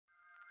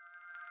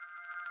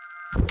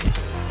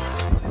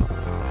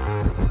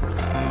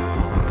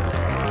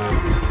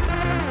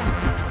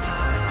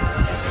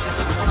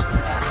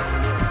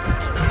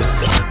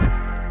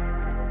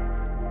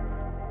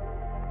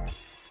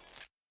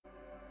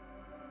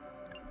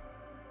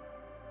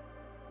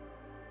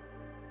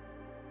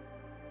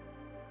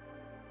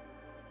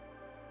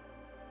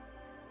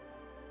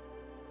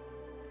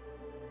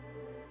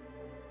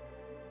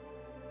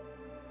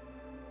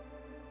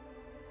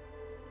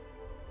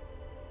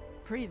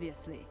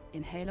Previously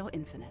in Halo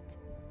Infinite.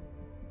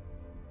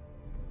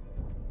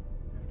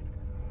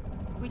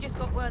 We just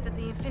got word that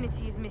the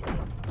Infinity is missing.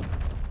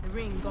 The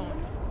ring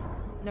gone.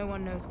 No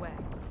one knows where.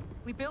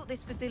 We built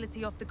this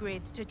facility off the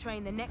grid to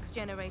train the next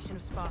generation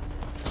of Spartans.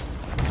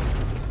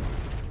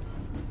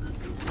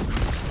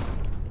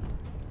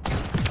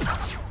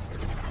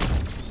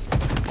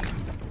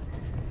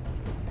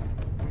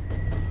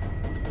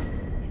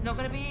 It's not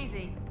gonna be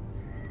easy,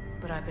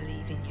 but I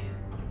believe in you.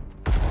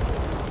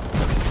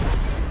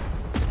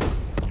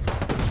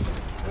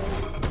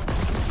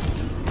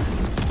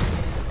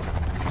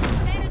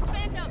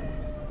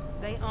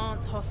 They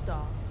aren't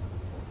hostiles.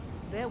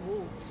 They're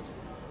wolves.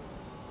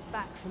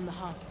 Back from the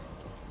hunt.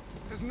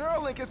 His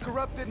Neuralink is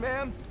corrupted,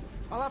 ma'am.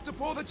 I'll have to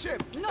pull the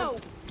chip. No!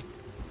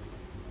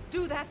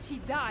 Do that, he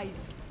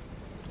dies.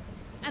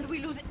 And we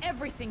lose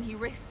everything he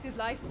risked his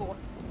life for.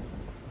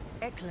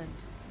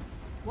 Eklund,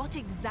 what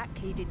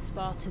exactly did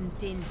Spartan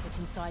Din put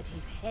inside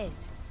his head?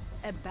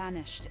 A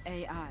banished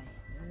AI.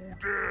 Who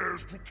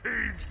dares to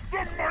cage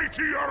the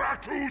mighty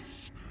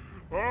Aratus?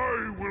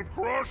 I will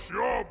crush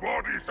your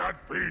bodies and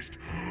feast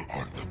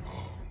on the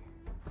bone.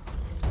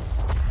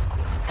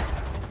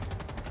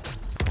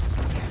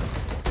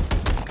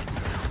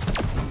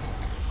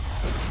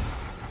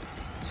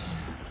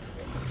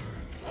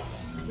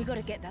 We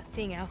gotta get that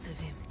thing out of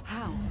him.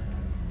 How?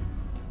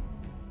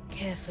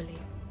 Carefully.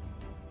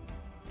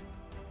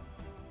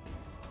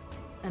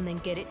 And then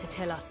get it to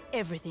tell us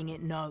everything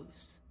it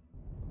knows.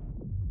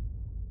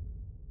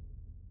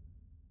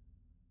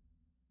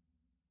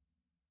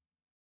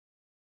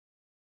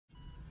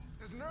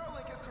 His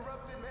Neuralink is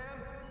corrupted, ma'am.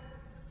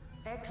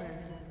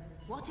 Eklund,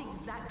 what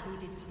exactly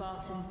did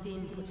Spartan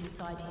Din put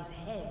inside his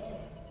head?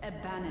 A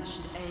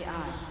banished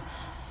AI.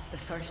 The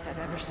first I've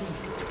ever seen.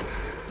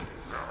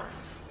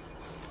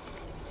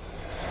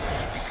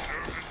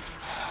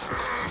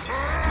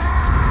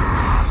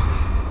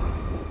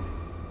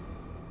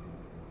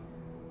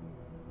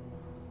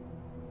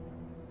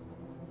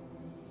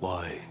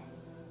 Why?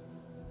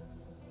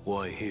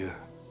 Why here?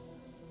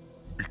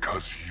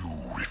 Because you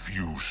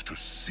refuse to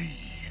see.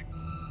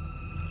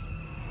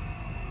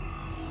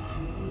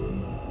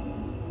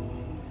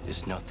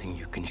 There's nothing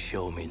you can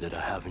show me that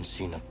I haven't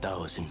seen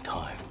 1,000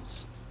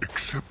 times.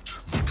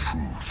 Accept the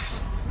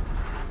truth.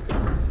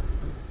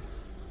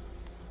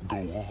 Go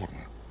on,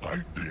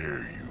 I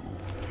dare you.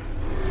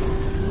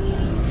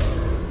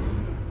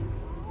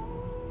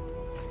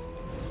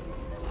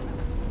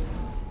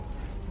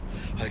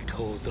 I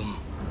told them,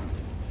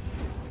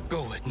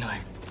 go at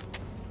night.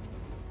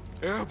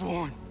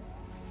 Airborne.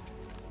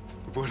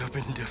 It would have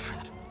been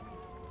different.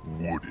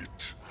 Would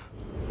it?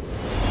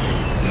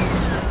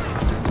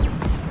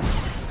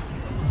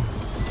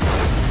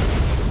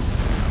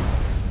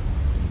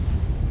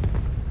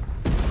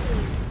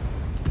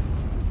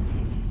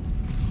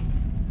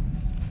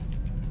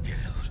 Get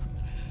out.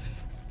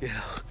 Get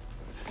out.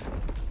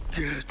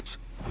 Get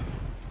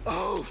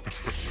out.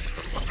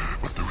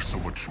 But there's so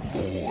much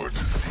more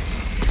to see.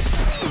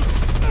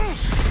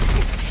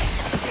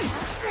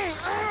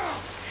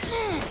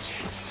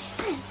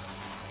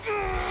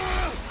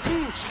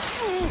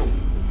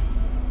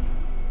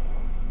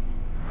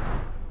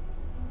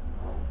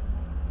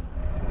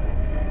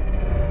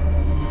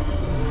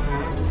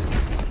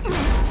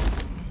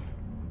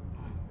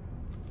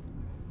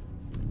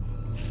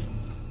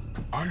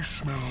 I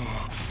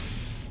smell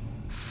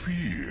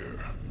fear.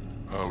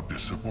 How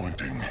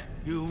disappointing.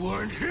 You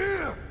weren't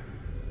here!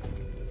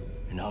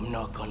 And I'm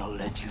not gonna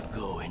let you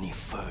go any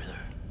further.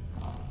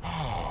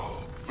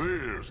 Oh,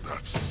 there's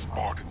that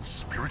Spartan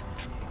spirit.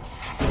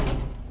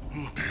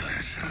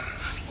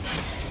 Delicious.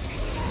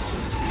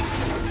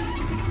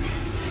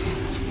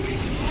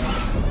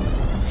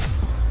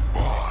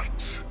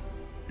 But,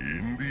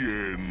 in the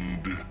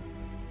end,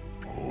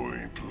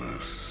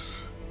 pointless.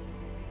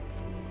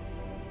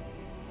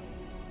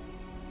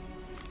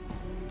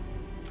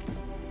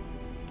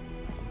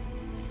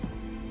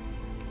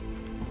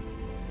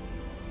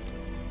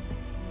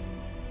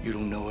 You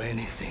don't know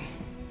anything.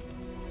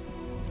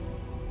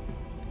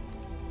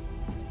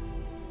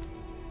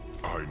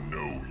 I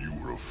know you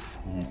were a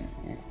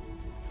fool.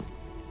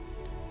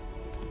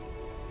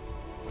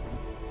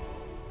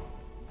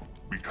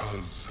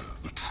 Because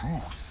the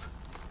truth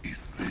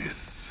is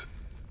this.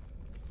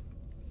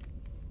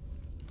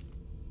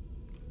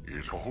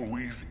 It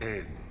always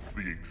ends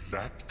the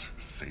exact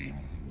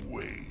same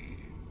way.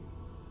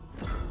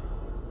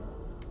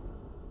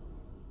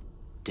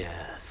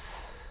 Death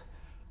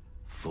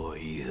for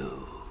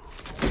you.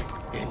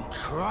 In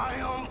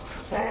triumph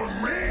for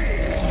me!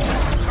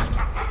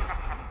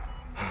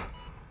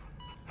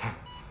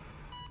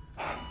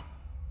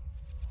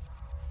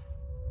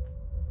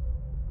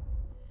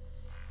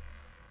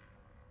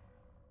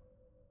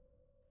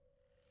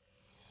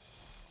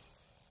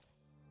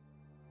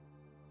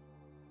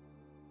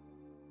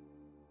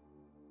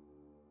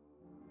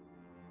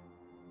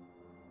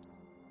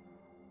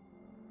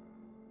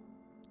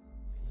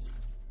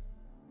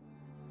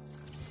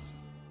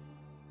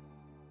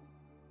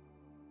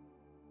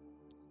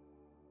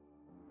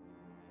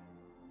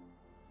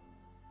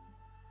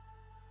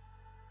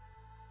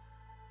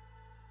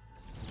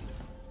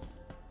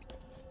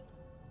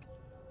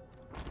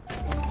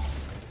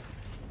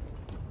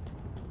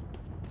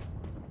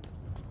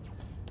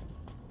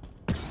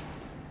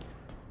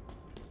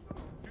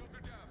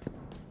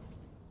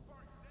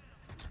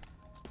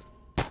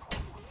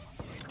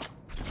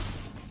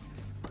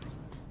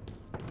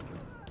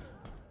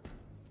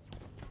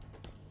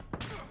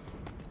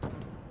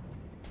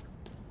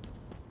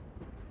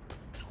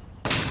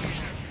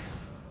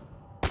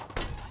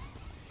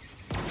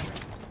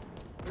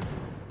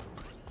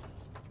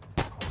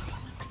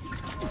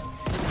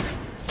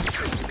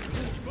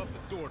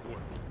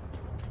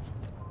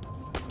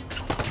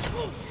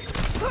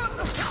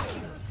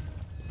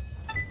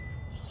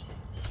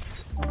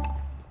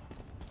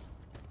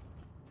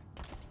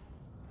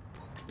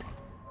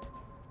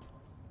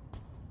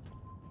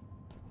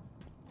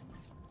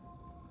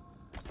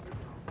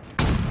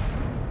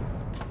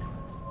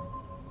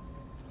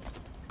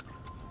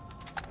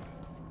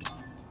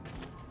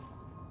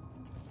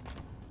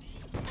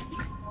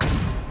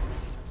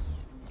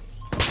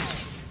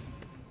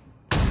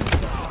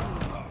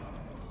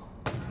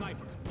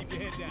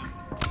 Get down.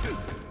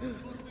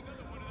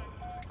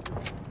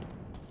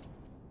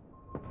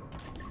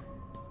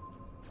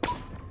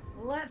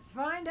 Let's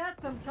find us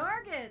some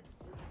targets.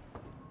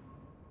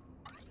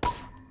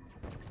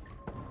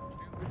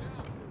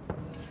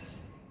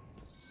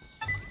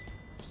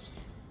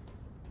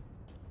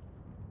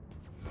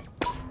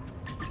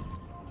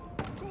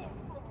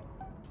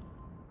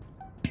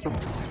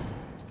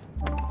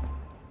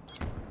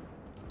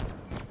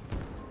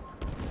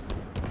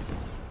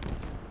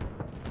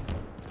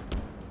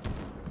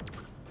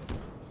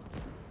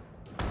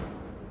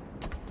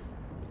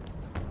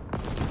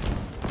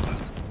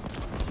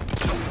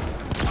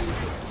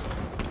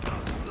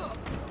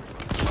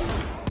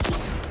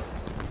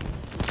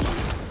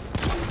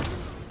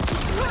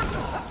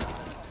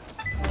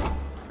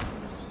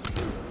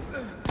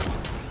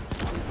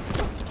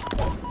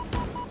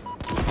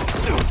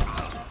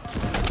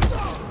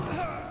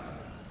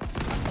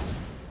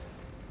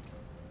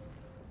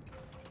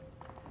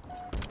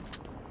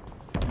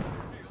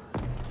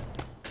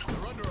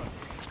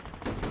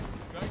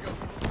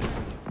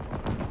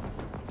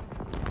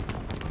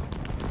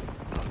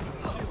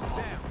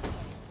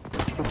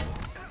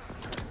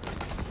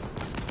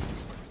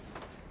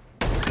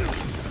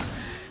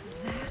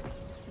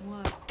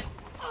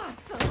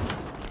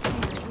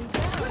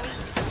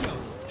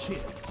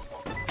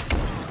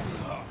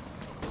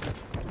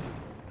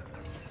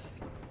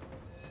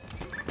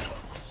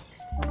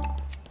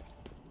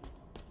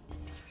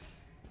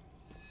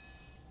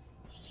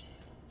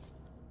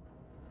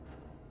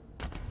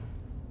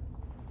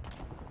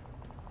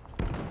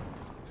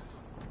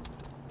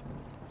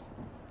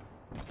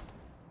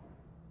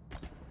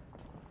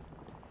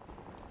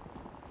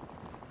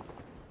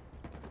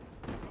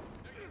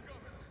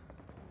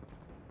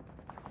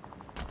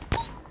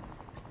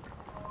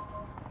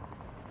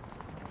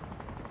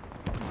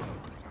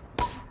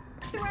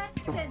 Threat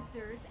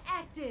sensors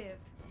active.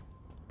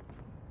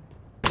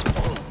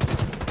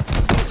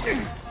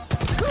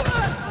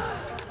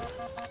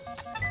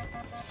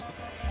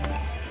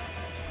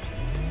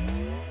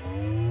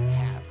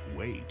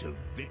 Halfway to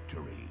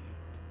victory.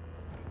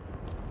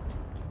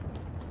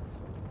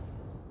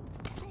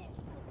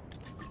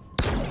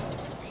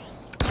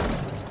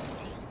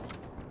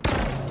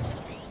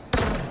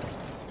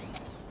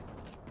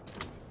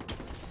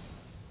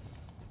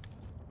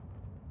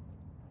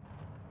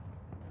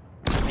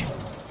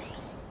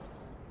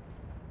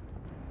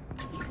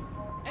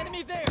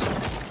 Enemy there!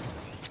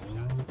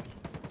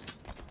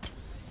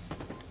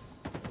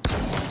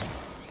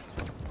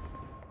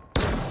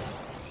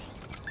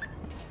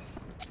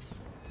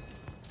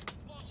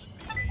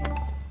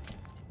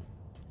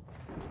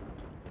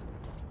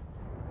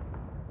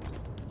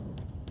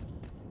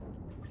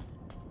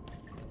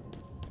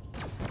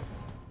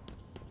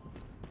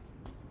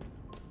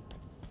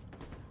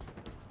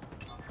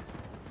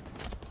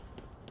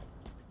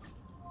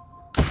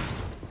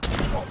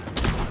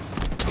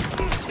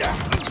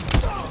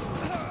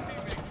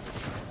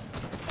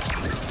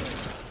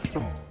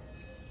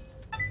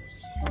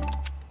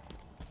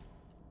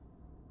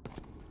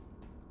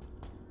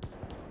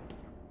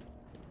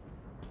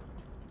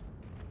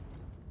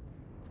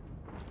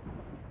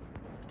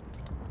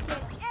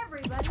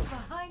 Everybody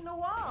behind the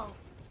wall.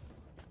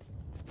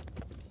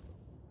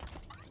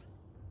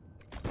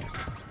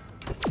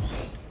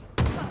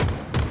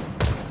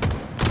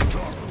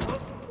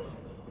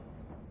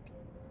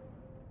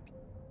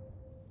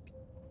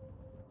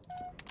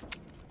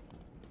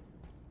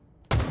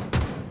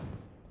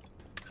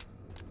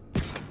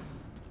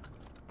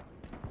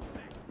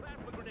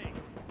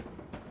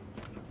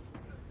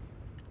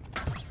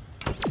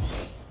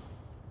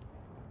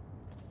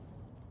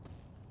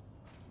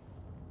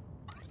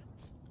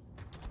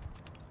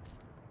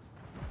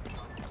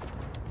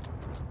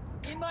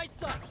 In my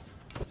sights.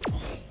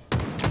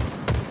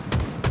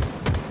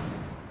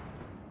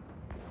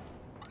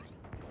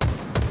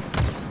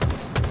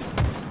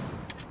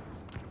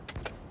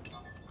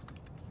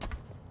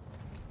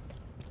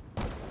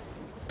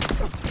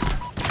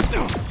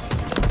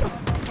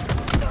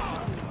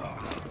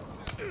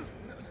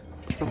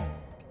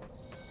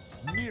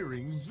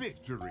 Nearing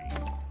victory.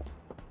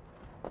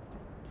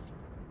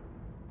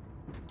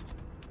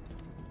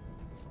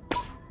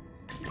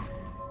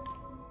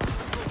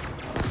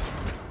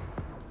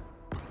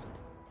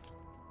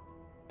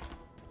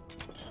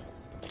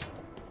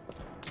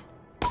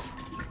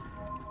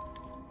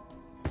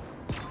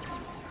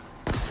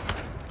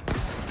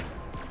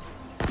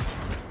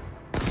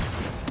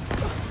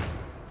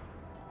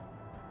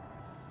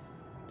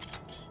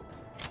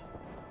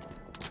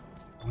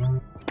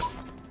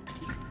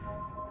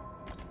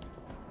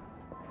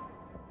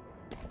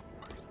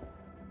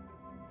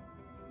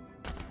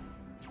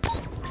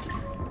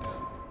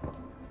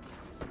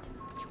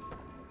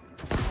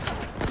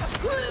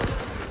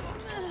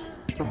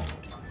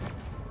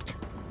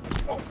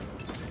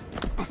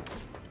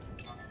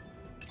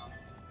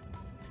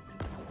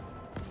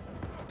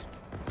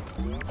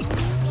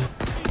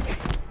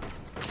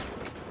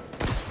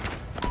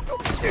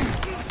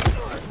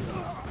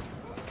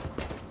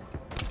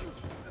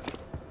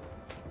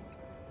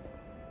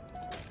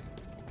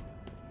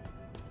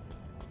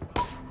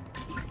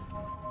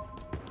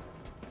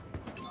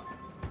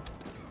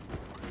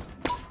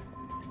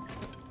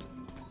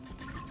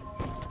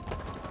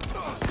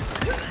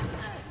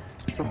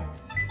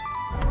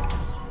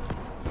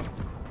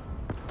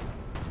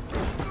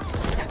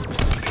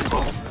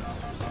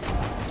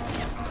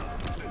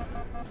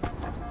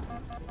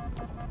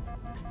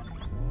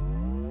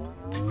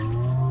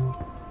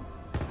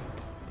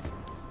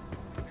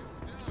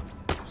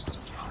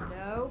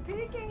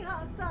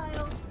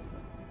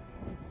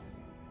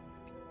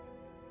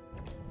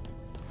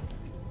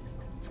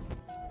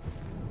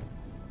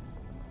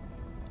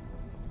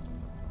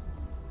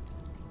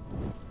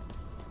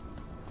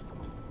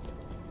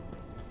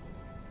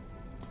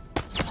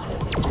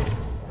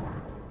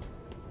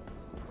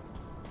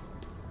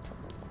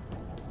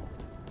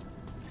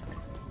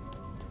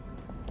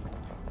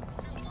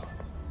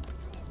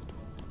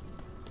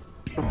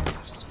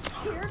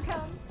 Here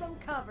comes some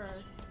cover.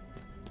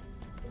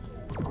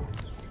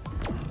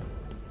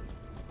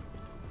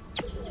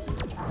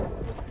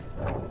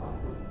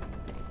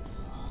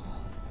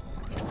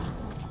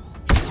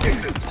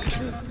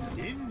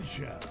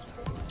 Ninja.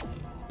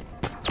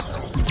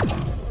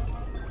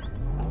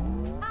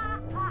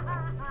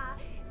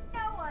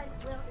 No one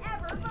will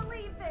ever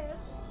believe this.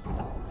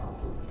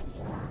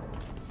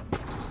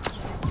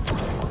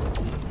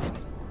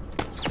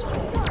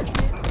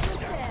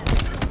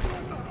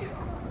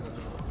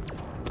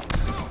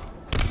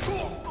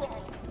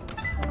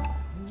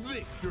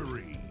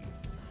 Victory.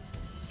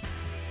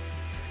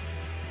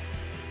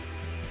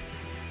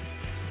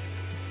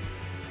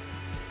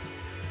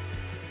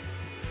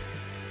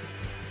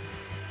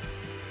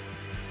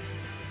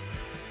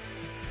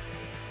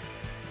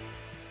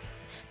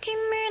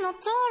 Kimi no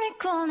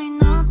虜に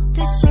な